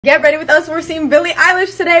Get ready with us. We're seeing Billie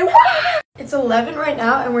Eilish today. It's 11 right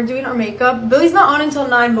now and we're doing our makeup. Billie's not on until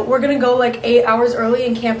 9, but we're gonna go like 8 hours early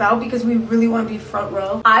and camp out because we really want to be front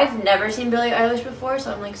row. I've never seen Billie Eilish before,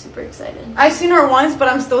 so I'm like super excited. I've seen her once, but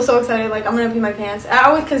I'm still so excited. Like, I'm gonna pee my pants.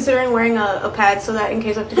 I was considering wearing a pad so that in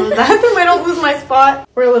case I have to go to the bathroom, I don't lose my spot.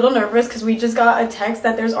 We're a little nervous because we just got a text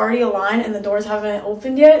that there's already a line and the doors haven't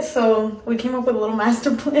opened yet. So we came up with a little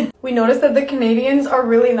master plan. We noticed that the Canadians are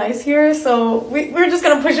really nice here, so we're just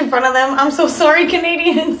gonna push in front of them. I'm so sorry,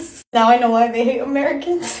 Canadians. Now I know why they hate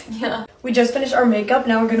Americans. Yeah. We just finished our makeup.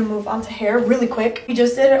 Now we're gonna move on to hair really quick. We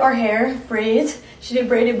just did our hair, braids. She did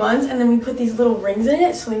braided buns, and then we put these little rings in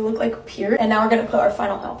it so they look like pure. And now we're gonna put our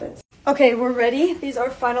final outfits. Okay, we're ready. These are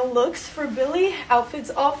final looks for Billie. Outfits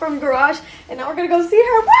all from Garage. And now we're gonna go see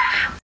her. Wow!